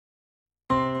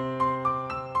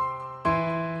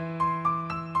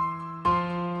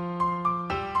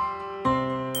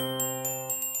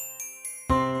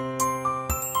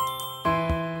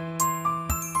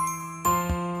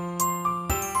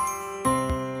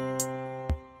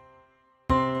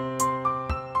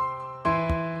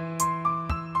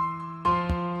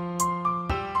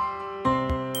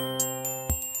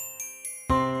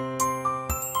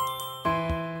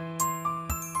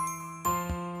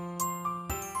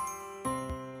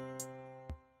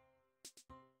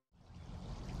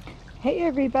Hey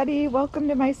everybody, welcome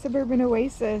to my Suburban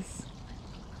Oasis.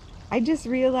 I just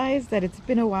realized that it's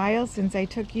been a while since I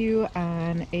took you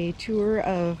on a tour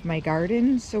of my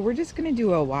garden, so we're just going to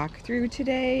do a walkthrough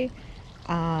today.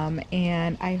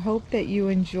 And I hope that you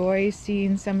enjoy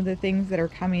seeing some of the things that are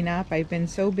coming up. I've been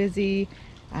so busy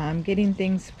getting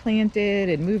things planted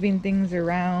and moving things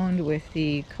around with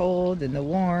the cold and the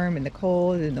warm and the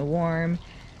cold and the warm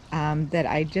that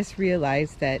I just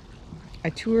realized that a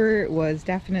tour was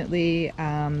definitely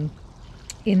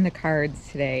in the cards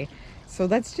today. So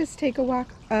let's just take a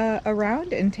walk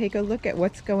around and take a look at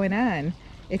what's going on.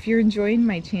 If you're enjoying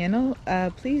my channel,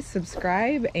 please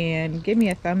subscribe and give me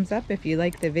a thumbs up if you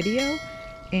like the video,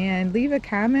 and leave a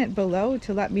comment below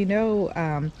to let me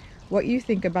know what you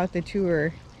think about the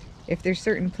tour, if there's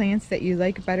certain plants that you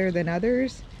like better than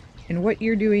others, and what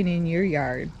you're doing in your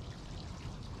yard.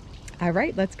 All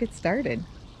right, let's get started.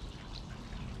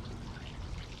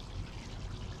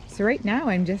 So right now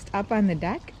I'm just up on the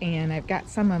deck and I've got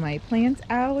some of my plants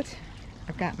out.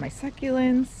 I've got my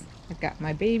succulents, I've got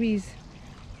my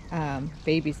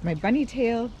my bunny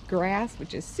tail grass,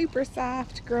 which is super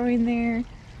soft, growing there.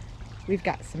 We've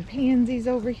got some pansies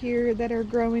over here that are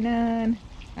growing on.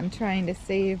 I'm trying to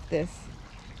save this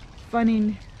Fun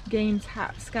and Games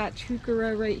hopscotch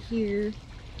heuchera right here.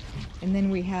 And then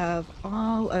we have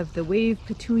all of the wave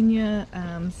petunia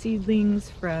seedlings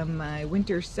from my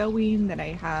winter sowing that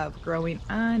I have growing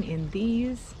on in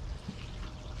these.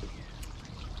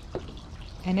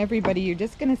 And everybody, you're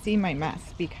just going to see my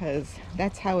mess because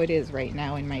that's how it is right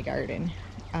now in my garden.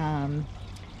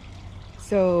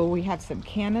 So we have some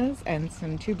cannas and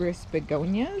some tuberous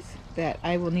begonias that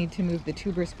I will need to move the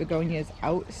tuberous begonias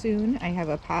out soon. I have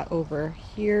a pot over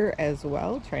here as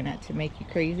well. Try not to make you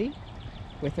crazy,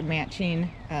 with the matching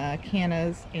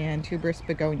cannas and tuberous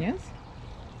begonias.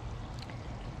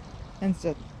 And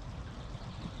some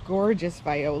gorgeous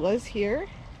violas here,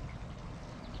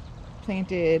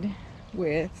 planted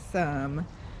with some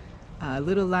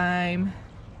little lime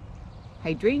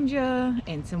hydrangea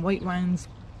and some white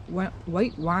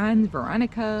wine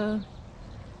veronica.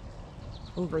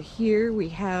 Over here we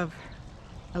have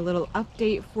a little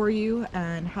update for you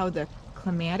on how the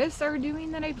clematis are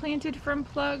doing that I planted from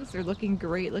plugs. They're looking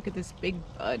great. Look at this big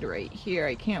bud right here.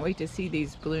 I can't wait to see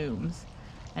these blooms.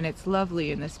 And it's lovely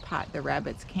in this pot. The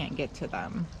rabbits can't get to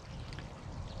them.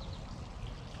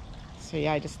 So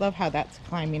yeah, I just love how that's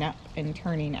climbing up and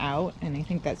turning out. And I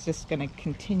think that's just going to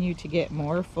continue to get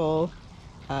more full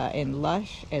and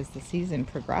lush as the season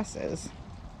progresses.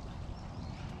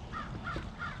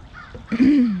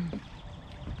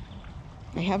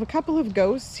 I have a couple of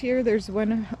ghosts here. There's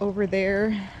one over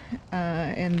there,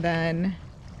 and then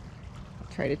I'll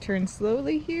try to turn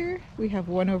slowly here. We have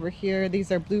one over here.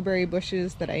 These are blueberry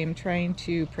bushes that I am trying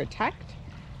to protect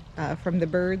from the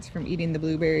birds from eating the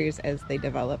blueberries as they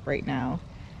develop right now.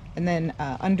 And then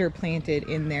underplanted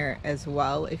in there as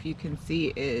well, if you can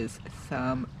see, is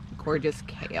some gorgeous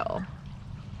kale,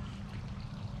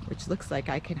 which looks like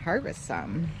I can harvest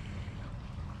some.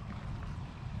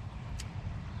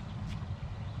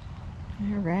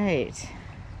 All right,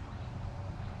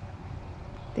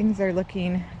 things are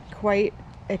looking quite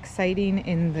exciting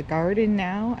in the garden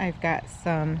now. I've got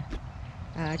some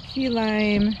key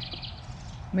lime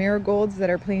marigolds that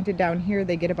are planted down here.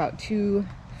 They get about 2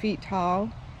 feet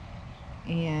tall,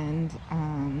 and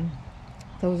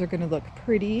those are going to look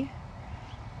pretty.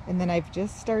 And then I've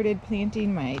just started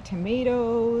planting my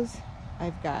tomatoes.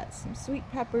 I've got some sweet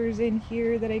peppers in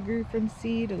here that I grew from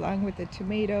seed along with the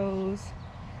tomatoes.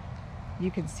 You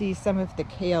can see some of the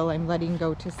kale I'm letting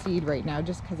go to seed right now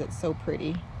just because it's so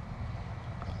pretty.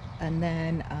 And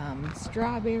then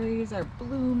strawberries are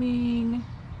blooming.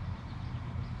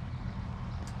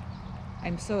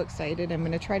 I'm so excited. I'm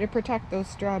going to try to protect those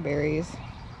strawberries.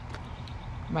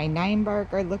 My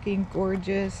 9-bark are looking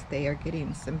gorgeous. They are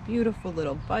getting some beautiful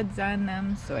little buds on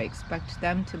them, so I expect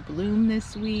them to bloom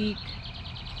this week.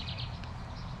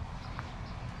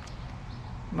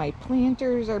 My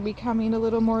planters are becoming a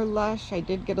little more lush. I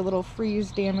did get a little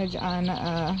freeze damage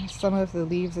on some of the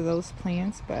leaves of those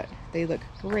plants, but they look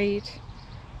great.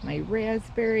 My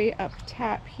raspberry up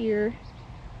top here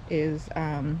is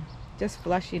just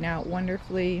flushing out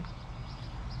wonderfully.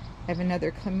 I have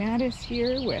another clematis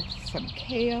here with some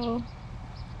kale.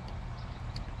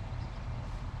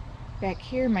 Back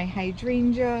here, my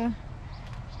hydrangea.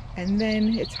 And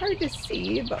then it's hard to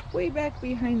see, but way back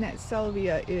behind that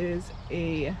salvia is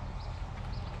a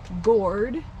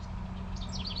gourd.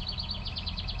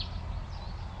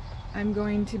 I'm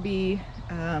going to be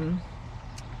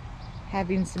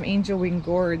having some angel wing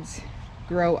gourds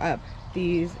grow up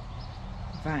these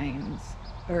vines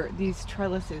or these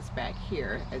trellises back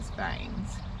here as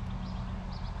vines.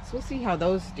 So we'll see how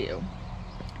those do.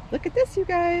 Look at this, you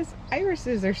guys.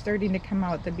 Irises are starting to come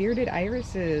out. The bearded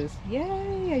irises.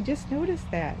 Yay, I just noticed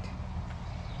that.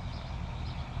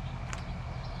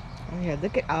 Oh yeah,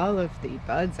 look at all of the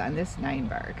buds on this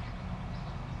 9-bark.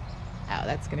 Oh,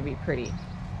 that's gonna be pretty.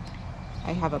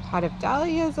 I have a pot of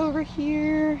dahlias over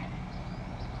here.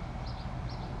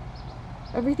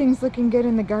 Everything's looking good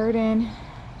in the garden.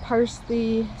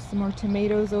 Parsley, some more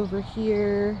tomatoes over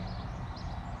here.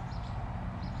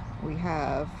 We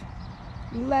have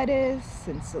lettuce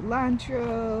and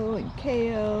cilantro and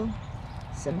kale,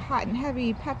 some hot and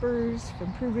heavy peppers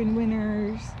from proven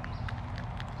winners,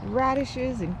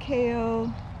 radishes and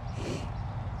kale,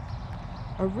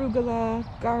 arugula,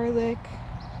 garlic.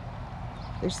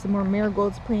 There's some more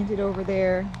marigolds planted over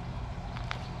there.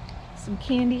 Some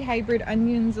candy hybrid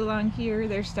onions along here.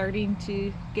 They're starting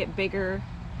to get bigger.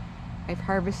 I've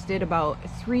harvested about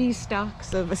 3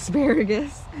 stalks of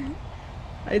asparagus.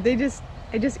 I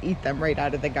just eat them right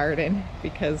out of the garden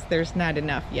because there's not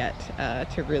enough yet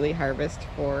to really harvest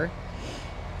for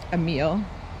a meal.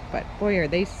 But boy, are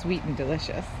they sweet and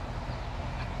delicious.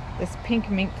 This pink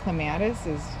mint clematis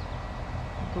is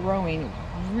growing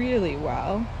really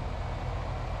well.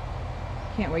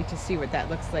 Can't wait to see what that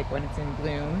looks like when it's in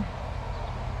bloom.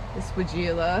 This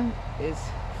weigela is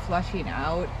flushing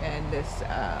out, and this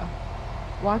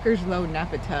Walker's Low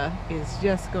Nepeta is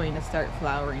just going to start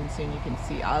flowering soon. You can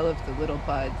see all of the little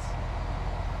buds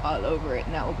all over it,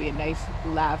 and that will be a nice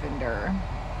lavender.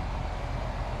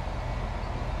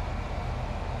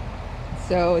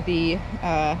 So the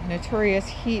notorious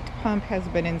heat pump has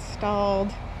been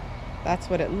installed. That's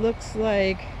what it looks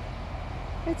like.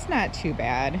 It's not too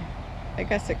bad. I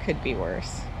guess it could be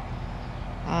worse.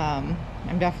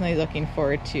 I'm definitely looking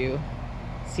forward to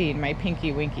seeing my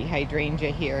Pinky Winky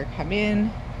hydrangea here come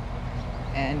in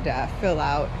and fill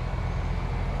out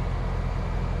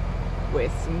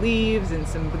with some leaves and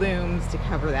some blooms to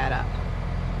cover that up.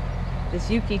 This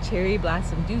Yuki Cherry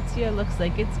Blossom Deutzia looks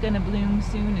like it's gonna bloom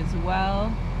soon as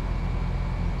well.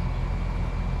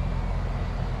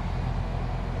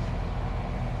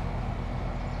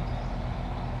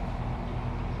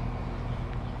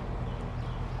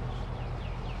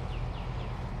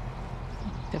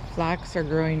 The phlox are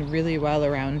growing really well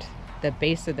around the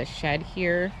base of the shed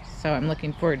here, so I'm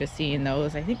looking forward to seeing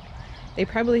those. I think they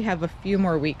probably have a few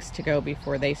more weeks to go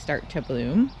before they start to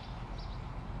bloom.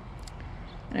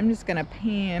 And I'm just gonna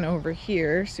pan over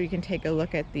here so you can take a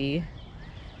look at the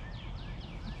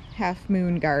half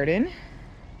moon garden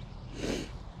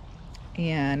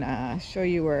and show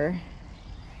you where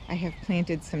I have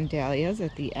planted some dahlias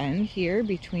at the end here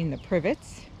between the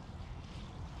privets.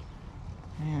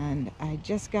 And I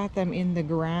just got them in the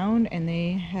ground, and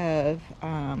they have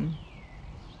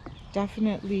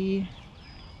definitely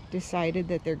decided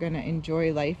that they're going to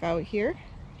enjoy life out here.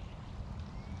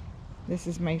 This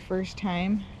is my first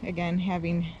time, again,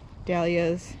 having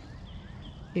dahlias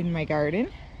in my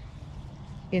garden,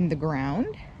 in the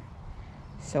ground.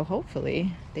 So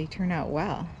hopefully they turn out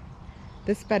well.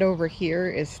 This bed over here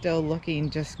is still looking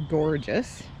just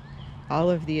gorgeous. All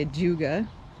of the ajuga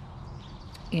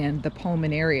and the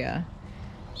pulmonaria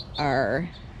are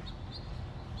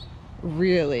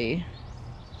really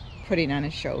putting on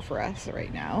a show for us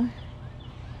right now.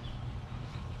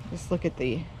 Just look at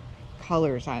the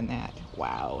colors on that.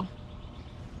 Wow.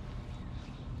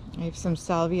 I have some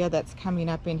salvia that's coming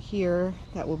up in here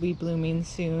that will be blooming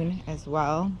soon as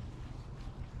well.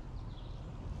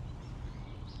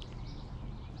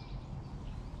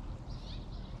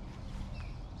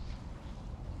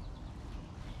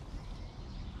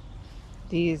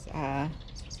 These, I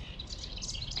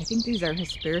think these are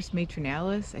Hesperus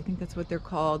matronalis. I think that's what they're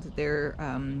called. They're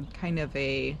kind of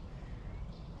a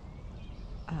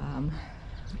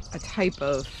type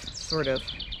of sort of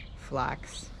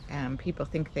phlox. People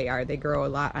think they are. They grow a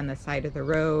lot on the side of the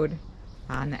road,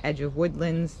 on the edge of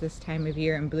woodlands this time of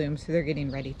year and bloom, so they're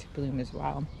getting ready to bloom as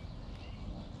well.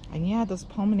 And yeah, those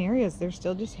pulmonarias, they're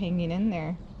still just hanging in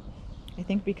there. I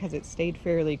think because it stayed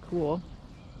fairly cool.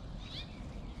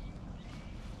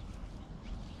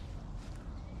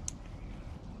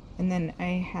 And then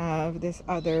I have this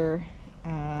other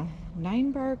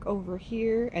 9-bark over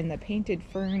here, and the painted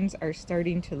ferns are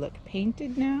starting to look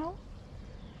painted now.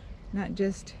 Not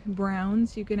just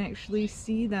browns, you can actually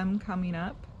see them coming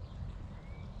up.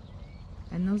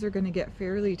 And those are going to get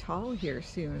fairly tall here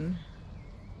soon.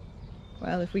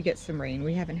 Well, if we get some rain.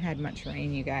 We haven't had much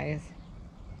rain, you guys.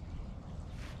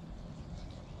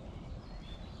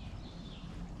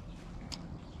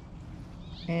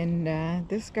 And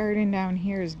this garden down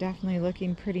here is definitely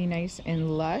looking pretty nice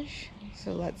and lush.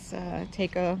 So let's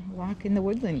take a walk in the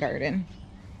woodland garden.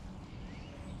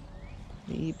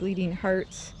 The bleeding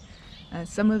hearts,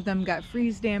 some of them got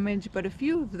freeze damage, but a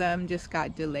few of them just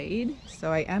got delayed.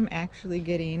 So I am actually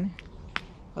getting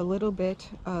a little bit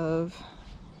of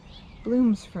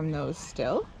blooms from those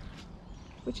still,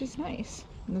 which is nice.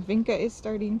 And the vinca is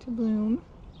starting to bloom.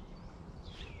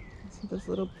 See those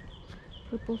little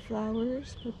purple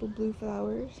flowers, purple blue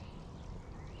flowers.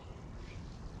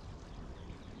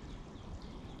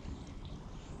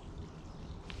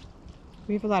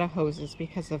 We have a lot of hoses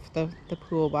because of the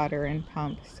pool water and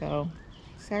pump, so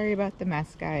sorry about the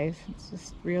mess, guys. It's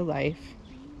just real life.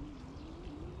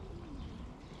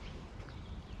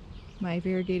 My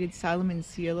variegated Solomon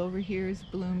seal over here is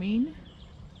blooming.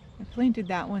 I planted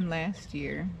that one last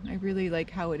year. I really like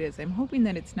how it is. I'm hoping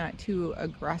that it's not too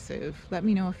aggressive. Let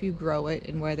me know if you grow it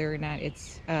and whether or not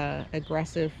it's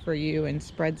aggressive for you and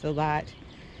spreads a lot.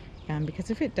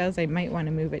 Because if it does, I might want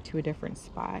to move it to a different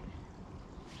spot.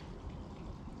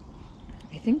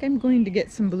 I think I'm going to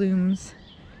get some blooms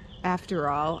after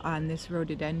all on this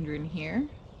rhododendron here.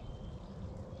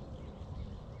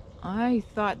 I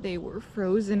thought they were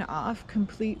frozen off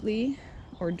completely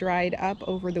or dried up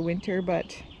over the winter,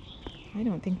 but I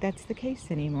don't think that's the case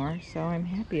anymore, so I'm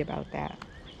happy about that.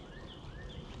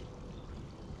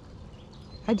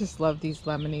 I just love these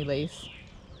lemony lace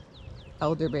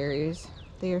elderberries.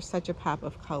 They are such a pop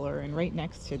of color, and right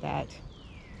next to that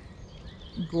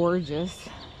gorgeous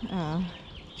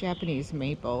Japanese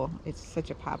maple, it's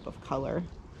such a pop of color.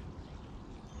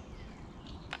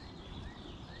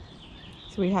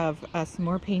 So we have some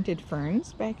more painted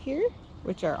ferns back here,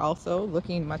 which are also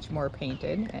looking much more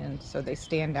painted, and so they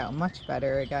stand out much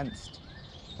better against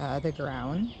the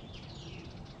ground.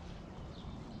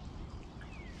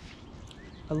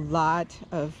 A lot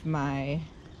of my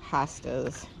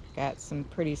hostas got some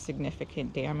pretty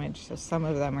significant damage, so some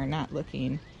of them are not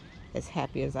looking as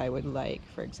happy as I would like.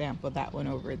 For example, that one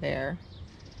over there.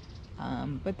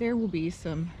 But there will be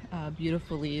some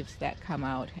beautiful leaves that come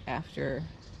out after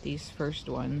these first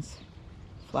ones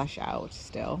flush out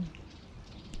still.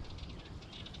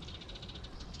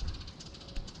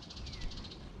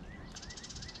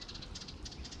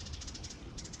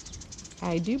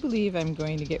 I do believe I'm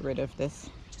going to get rid of this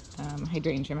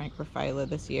hydrangea microphylla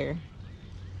this year.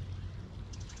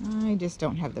 I just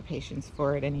don't have the patience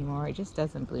for it anymore. It just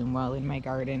doesn't bloom well in my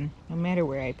garden, no matter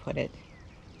where I put it.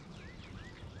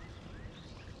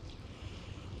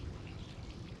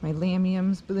 My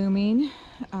lamium's blooming.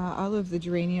 All of the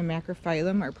geranium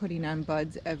macrophyllum are putting on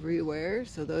buds everywhere,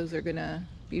 so those are gonna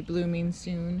be blooming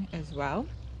soon as well.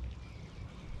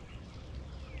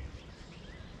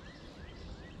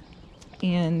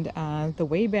 And the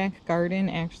way back garden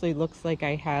actually looks like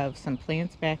I have some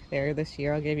plants back there this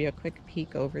year. I'll give you a quick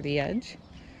peek over the edge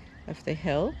of the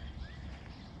hill.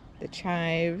 The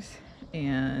chives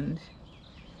and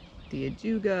the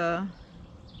ajuga,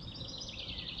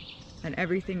 and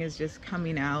everything is just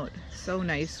coming out so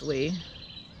nicely.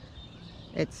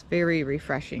 It's very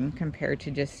refreshing compared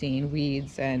to just seeing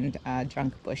weeds and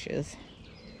junk bushes.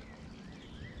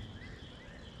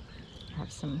 I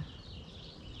have some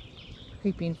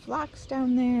creeping phlox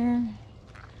down there,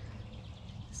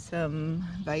 some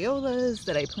violas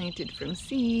that I planted from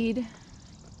seed,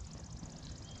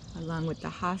 along with the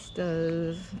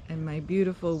hostas, and my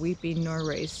beautiful weeping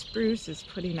Norway spruce is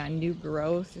putting on new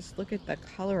growth. Just look at the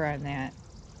color on that.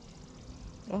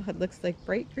 Oh, it looks like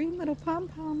bright green little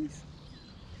pom-poms.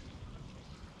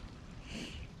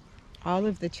 All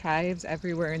of the chives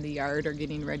everywhere in the yard are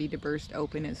getting ready to burst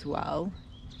open as well.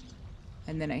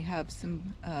 And then I have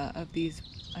some of these,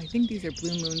 I think these are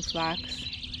blue moon phlox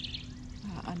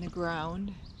on the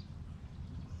ground.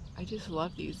 I just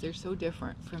love these. They're so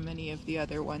different from any of the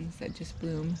other ones that just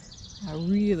bloom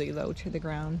really low to the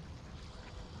ground.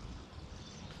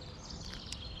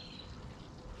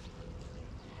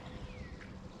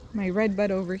 My red bud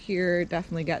over here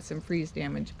definitely got some freeze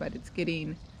damage, but it's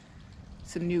getting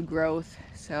some new growth,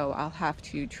 so I'll have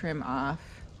to trim off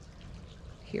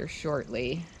here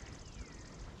shortly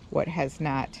what has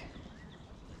not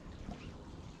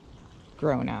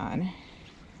grown on.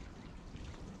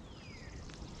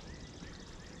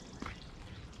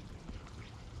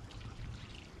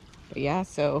 But yeah,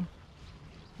 so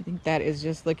I think that is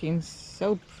just looking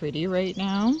so pretty right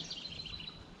now.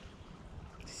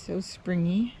 So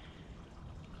springy.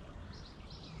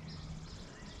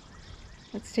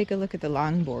 Let's take a look at the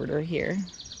long border here.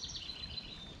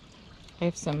 I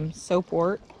have some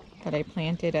soapwort that I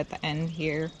planted at the end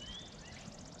here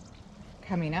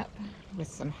coming up with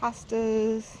some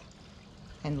hostas.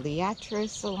 and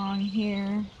liatris along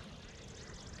here.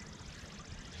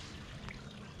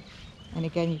 And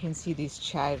again, you can see these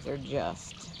chives are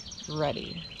just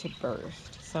ready to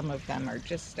burst. Some of them are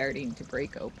just starting to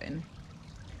break open.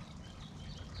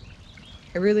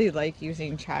 I really like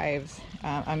using chives.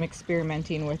 I'm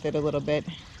experimenting with it a little bit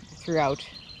throughout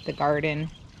the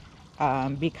garden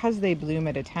because they bloom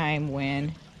at a time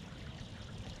when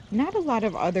not a lot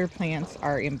of other plants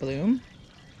are in bloom.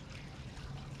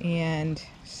 And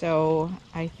so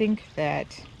I think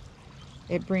that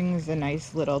it brings a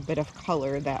nice little bit of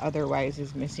color that otherwise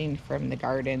is missing from the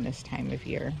garden this time of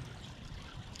year.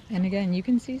 And again, you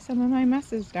can see some of my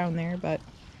messes down there, but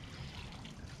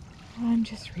I'm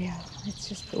just real. It's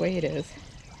just the way it is.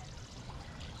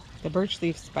 The birch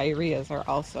leaf spireas are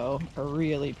also a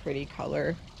really pretty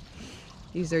color.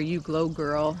 These are You Glow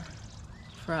Girl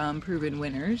from Proven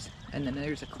Winners, and then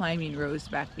there's a climbing rose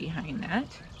back behind that.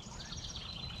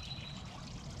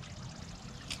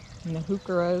 And the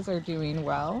heucheras are doing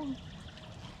well,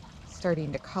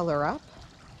 starting to color up.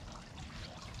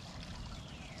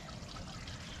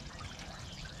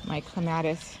 My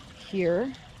clematis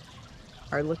here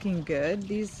are looking good.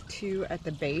 These two at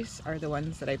the base are the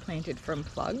ones that I planted from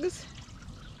plugs.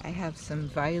 I have some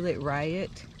Violet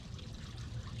Riot,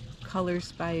 Color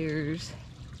Spires,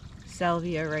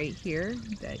 Salvia right here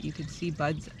that you can see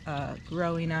buds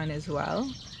growing on as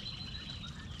well.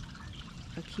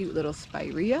 A cute little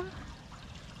spirea.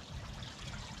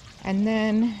 And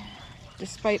then,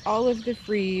 despite all of the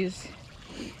freeze,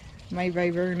 my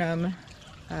viburnum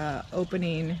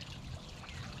opening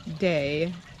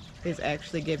day is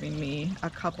actually giving me a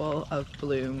couple of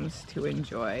blooms to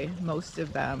enjoy. Most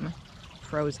of them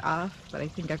froze off, but I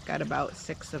think I've got about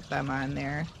 6 of them on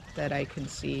there that I can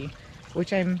see,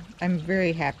 which I'm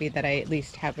very happy that I at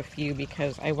least have a few,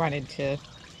 because I wanted to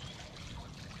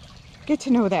get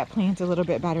to know that plant a little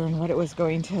bit better and what it was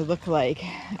going to look like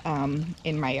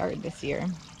in my yard this year.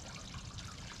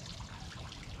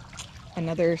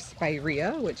 Another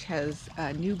spirea, which has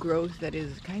new growth that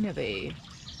is kind of a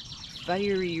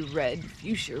fiery red,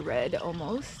 fuchsia red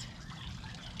almost.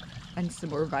 And some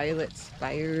more violet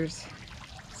spires,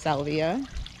 salvia.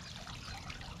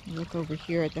 Look over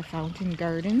here at the fountain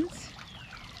gardens.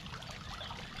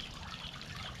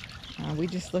 We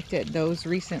just looked at those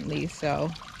recently, so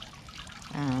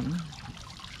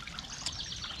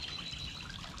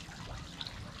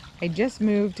I just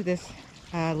moved this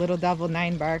little devil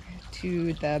 9-bark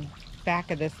to the back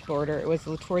of this border. It was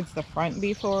towards the front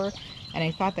before, and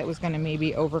I thought that was going to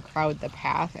maybe overcrowd the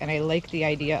path, and I like the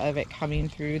idea of it coming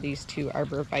through these 2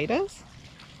 arborvitaes.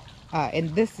 And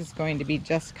this is going to be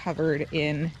just covered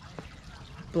in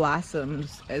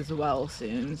blossoms as well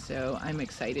soon, so I'm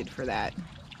excited for that.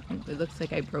 It looks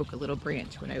like I broke a little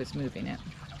branch when I was moving it.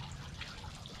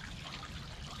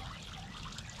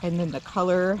 And then the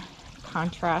color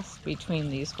contrast between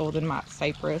these golden mott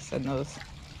cypress and those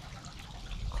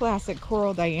classic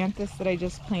coral dianthus that I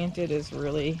just planted is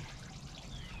really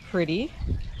pretty.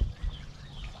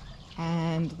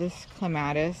 And this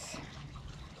clematis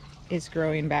is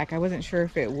growing back. I wasn't sure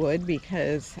if it would,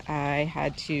 because I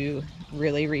had to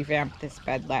really revamp this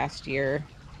bed last year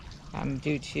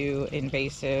due to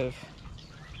invasive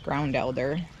ground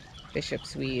elder,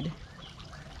 bishop's weed.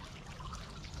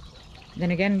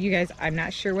 Then again, you guys, I'm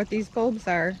not sure what these bulbs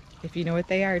are. If you know what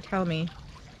they are, tell me.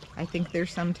 I think they're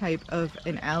some type of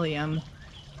an allium,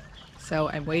 so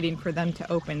I'm waiting for them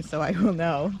to open so I will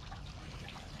know.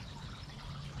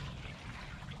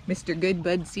 Mr.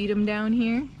 Goodbud sedum down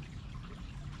here.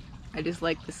 I just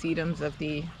like the sedums of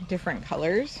the different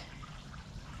colors.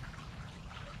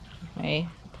 My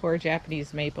poor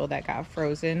Japanese maple that got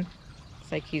frozen.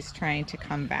 It's like he's trying to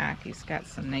come back. He's got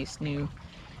some nice new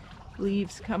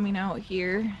leaves coming out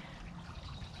here.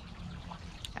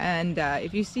 And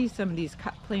if you see some of these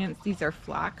cut plants, these are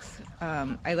phlox.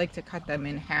 I like to cut them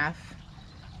in half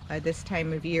this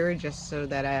time of year, just so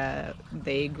that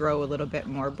they grow a little bit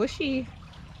more bushy.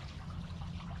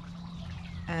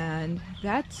 And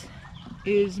that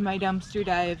is my dumpster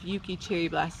dive Yuki cherry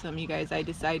blossom. You guys, I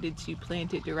decided to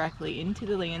plant it directly into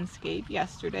the landscape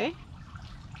yesterday,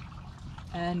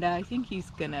 and I think he's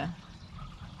gonna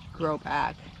grow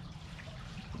back.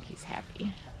 I think he's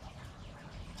happy.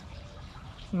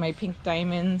 My pink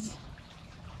diamonds,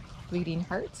 bleeding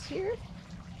hearts here.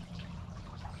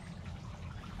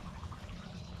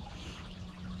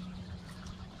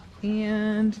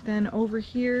 And then over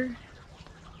here,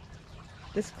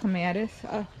 this clematis,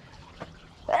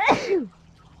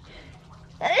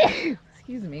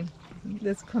 excuse me,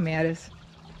 this clematis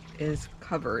is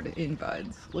covered in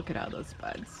buds. Look at all those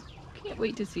buds. Can't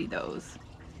wait to see those.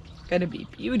 Gonna be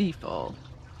beautiful.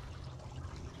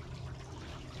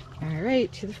 All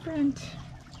right, to the front.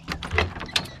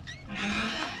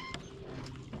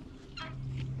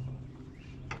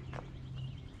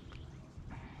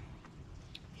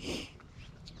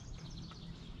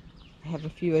 I have a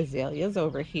few azaleas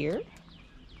over here.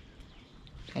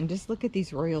 And just look at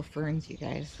these royal ferns, you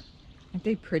guys. Aren't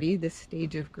they pretty, this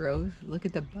stage of growth? Look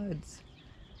at the buds.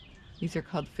 These are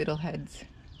called fiddleheads.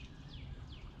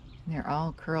 And they're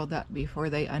all curled up before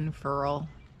they unfurl.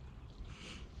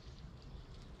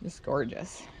 Just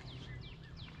gorgeous.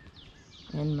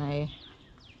 And my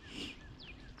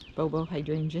Bobo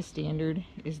hydrangea standard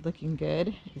is looking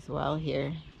good as well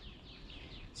here.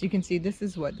 So you can see this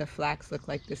is what the flax look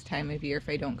like this time of year. If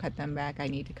I don't cut them back, I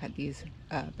need to cut these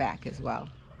back as well.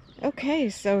 Okay,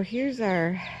 so here's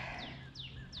our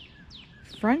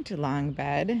front long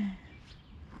bed.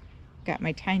 Got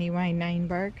my tiny wine 9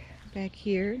 bark back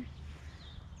here.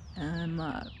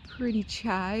 Pretty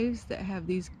chives that have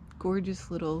these gorgeous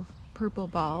little purple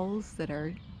balls that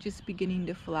are just beginning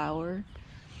to flower.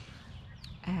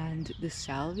 And the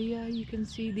salvia, you can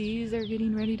see these are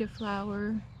getting ready to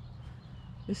flower.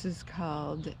 This is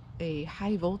called a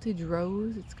high voltage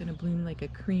rose. It's going to bloom like a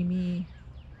creamy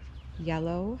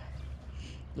yellow.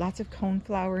 Lots of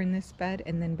coneflower in this bed.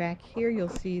 And then back here you'll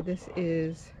see this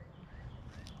is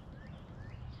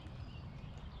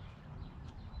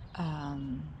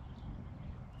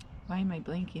why am I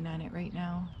blanking on it right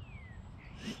now?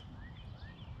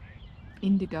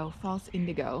 Indigo, false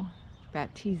indigo,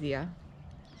 baptisia.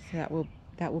 So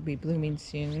that will be blooming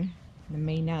soon. The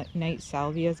May night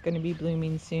salvia is going to be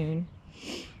blooming soon.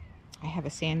 I have a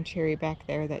sand cherry back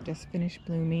there that just finished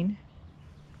blooming.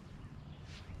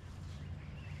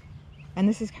 And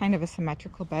this is kind of a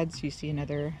symmetrical bed, so you see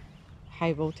another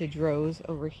high voltage rose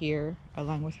over here,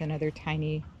 along with another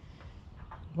tiny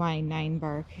wine 9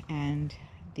 bark and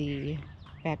the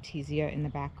baptisia in the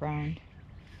background.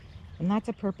 And lots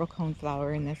of purple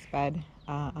coneflower in this bed,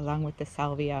 along with the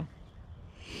salvia.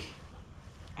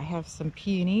 I have some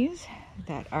peonies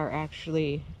that are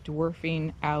actually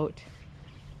dwarfing out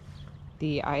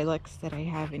the ilex that I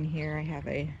have in here. I have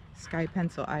a sky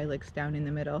pencil ilex down in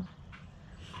the middle.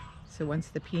 So once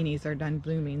the peonies are done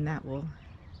blooming, that will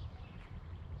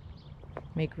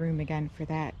make room again for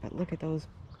that. But look at those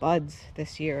buds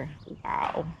this year.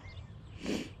 Wow.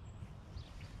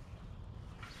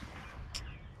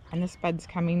 And this bud's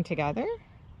coming together.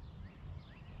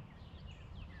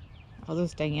 All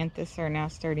those dianthus are now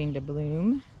starting to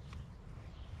bloom.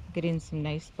 Getting some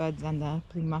nice buds on the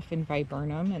blue muffin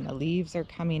viburnum, and the leaves are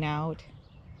coming out.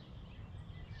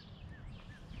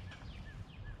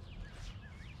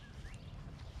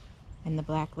 And the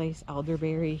black lace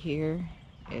elderberry here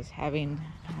is having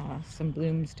some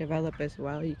blooms develop as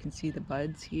well. You can see the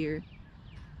buds here.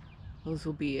 Those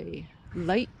will be a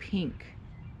light pink,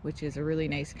 which is a really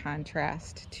nice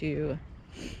contrast to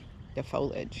the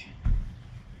foliage.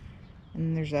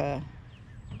 And there's a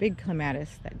big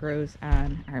clematis that grows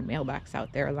on our mailbox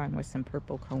out there, along with some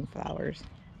purple coneflowers.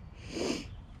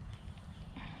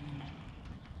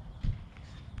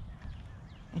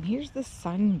 And here's the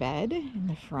sun bed in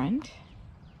the front.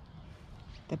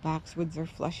 The boxwoods are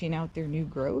flushing out their new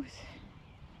growth.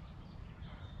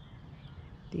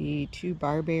 The 2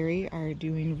 barberry are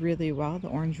doing really well, the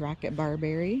orange rocket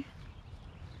barberry.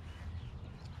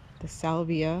 The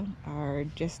salvia are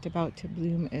just about to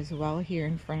bloom as well here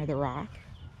in front of the rock.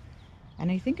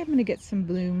 And I think I'm going to get some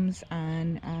blooms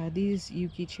on these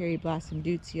Yuki cherry blossom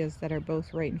deutzias that are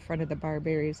both right in front of the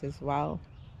barberries as well.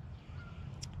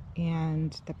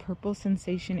 And the purple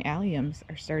sensation alliums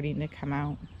are starting to come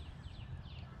out.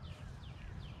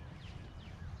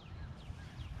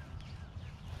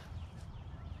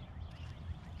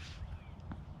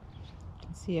 You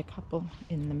can see a couple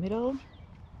in the middle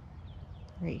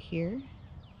right here.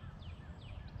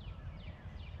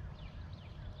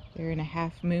 They're in a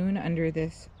half moon under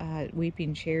this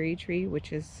weeping cherry tree,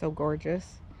 which is so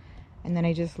gorgeous. And then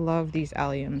I just love these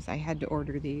alliums. I had to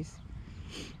order these.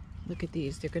 Look at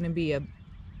these. They're going to be a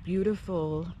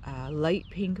beautiful light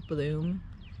pink bloom.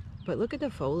 But look at the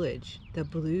foliage. The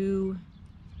blue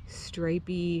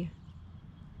stripy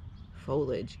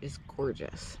foliage is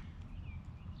gorgeous.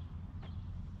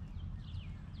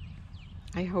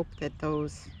 I hope that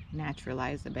those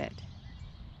naturalize a bit.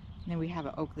 And then we have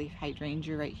an oak leaf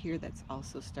hydrangea right here that's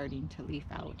also starting to leaf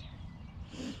out.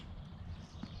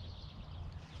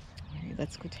 All right,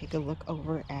 let's go take a look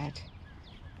over at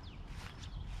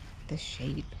the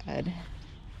shade bed.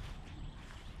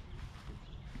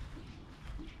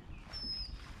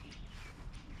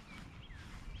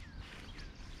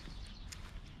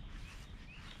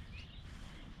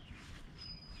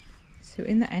 So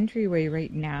in the entryway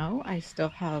right now, I still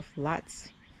have lots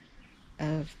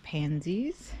of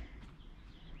pansies.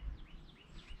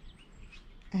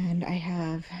 And I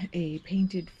have a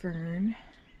painted fern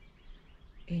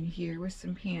in here with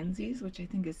some pansies, which I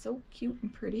think is so cute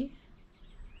and pretty.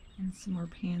 And some more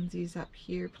pansies up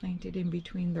here planted in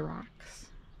between the rocks.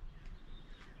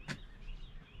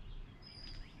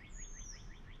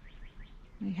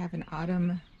 I have an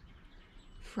autumn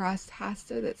frost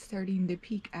hosta that's starting to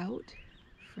peek out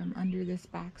from under this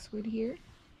boxwood here.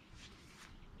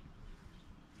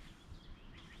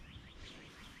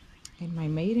 And my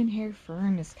maidenhair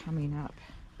fern is coming up.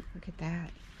 Look at that.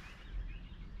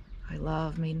 I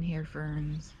love maidenhair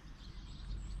ferns.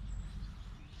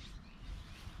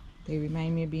 They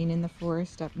remind me of being in the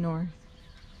forest up north.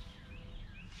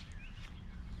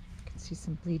 You can see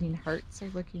some bleeding hearts are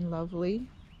looking lovely.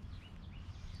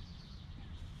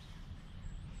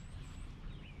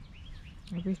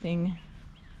 Everything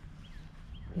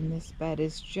in this bed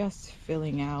is just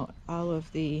filling out. All of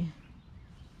the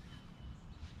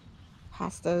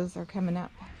hostas are coming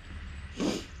up.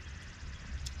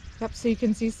 Yep, so you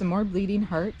can see some more bleeding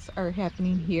hearts are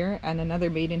happening here, and another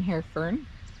maidenhair fern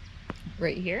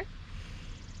right here.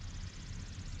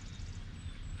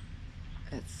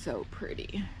 That's so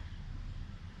pretty.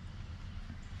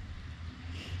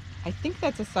 I think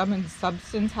that's a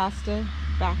substance hosta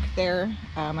back there.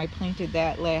 I planted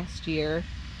that last year.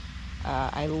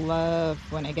 I love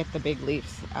when I get the big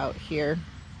leaves out here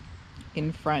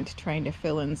in front, trying to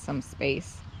fill in some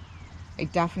space. I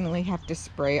definitely have to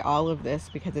spray all of this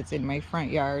because it's in my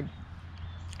front yard,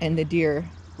 and the deer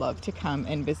love to come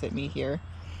and visit me here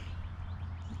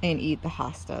and eat the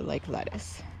hosta like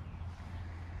lettuce.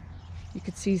 You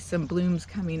could see some blooms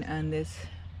coming on this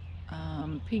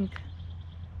pink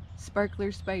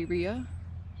sparkler spirea.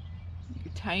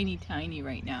 They're tiny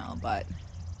right now, but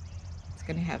it's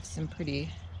gonna have some pretty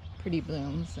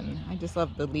blooms, and I just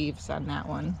love the leaves on that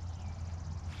one.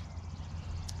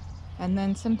 And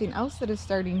then something else that is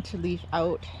starting to leaf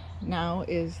out now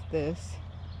is this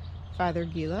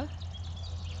Fothergilla,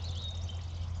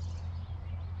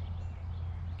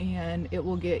 and it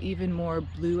will get even more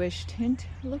bluish tint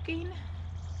looking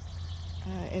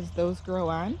as those grow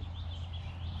on. You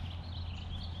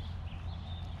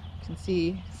can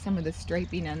see some of the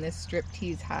striping on this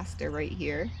striptease hosta right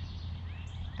here.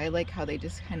 I like how they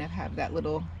just kind of have that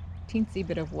little teensy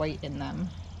bit of white in them.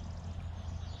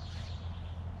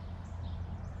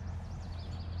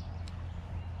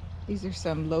 These are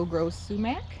some low growth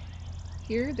sumac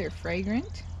here. They're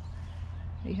fragrant.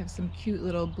 They have some cute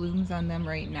little blooms on them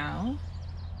right now.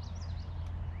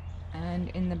 And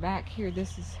in the back here,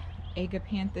 this is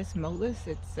Agapanthus mollis.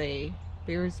 It's a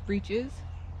bear's breeches.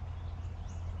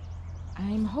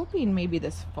 I'm hoping maybe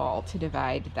this fall to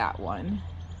divide that one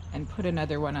and put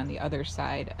another one on the other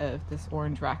side of this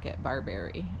orange rocket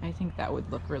barberry. I think that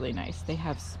would look really nice. They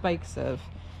have spikes of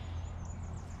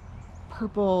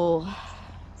purple,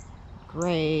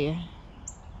 gray.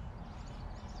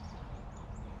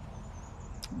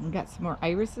 We've got some more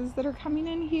irises that are coming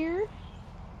in here,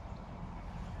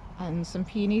 and some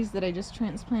peonies that I just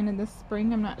transplanted this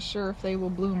spring. I'm not sure if they will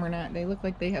bloom or not. They look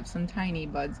like they have some tiny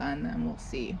buds on them. We'll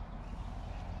see.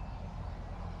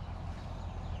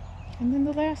 And then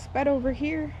the last bed over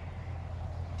here,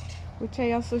 which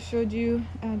I also showed you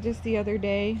just the other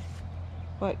day,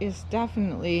 but is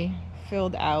definitely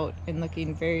filled out and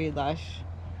looking very lush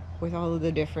with all of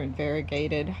the different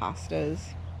variegated hostas.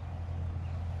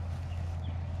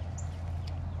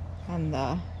 And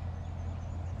the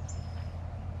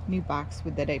new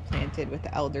boxwood that I planted with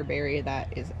the elderberry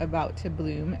that is about to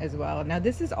bloom as well. Now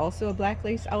this is also a black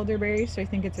lace elderberry, so I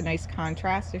think it's a nice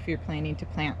contrast if you're planning to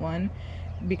plant one,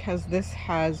 because this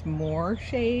has more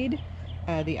shade.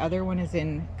 The other one is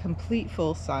in complete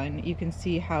full sun. You can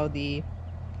see how the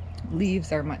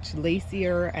leaves are much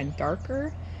lacier and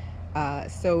darker.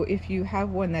 So if you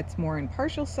have one that's more in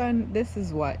partial sun, this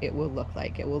is what it will look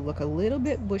like. It will look a little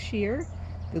bit bushier.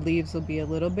 The leaves will be a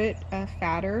little bit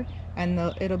fatter, and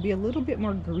it'll be a little bit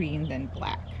more green than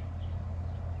black.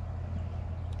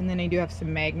 And then I do have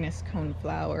some Magnus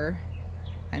coneflower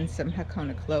and some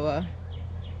Haconocloa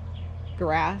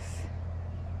grass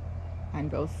on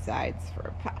both sides for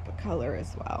a pop of color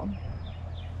as well.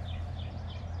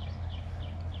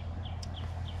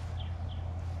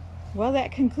 Well,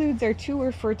 that concludes our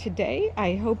tour for today.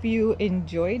 I hope you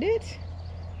enjoyed it,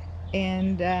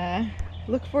 and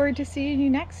look forward to seeing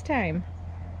you next time.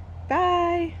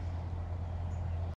 Bye!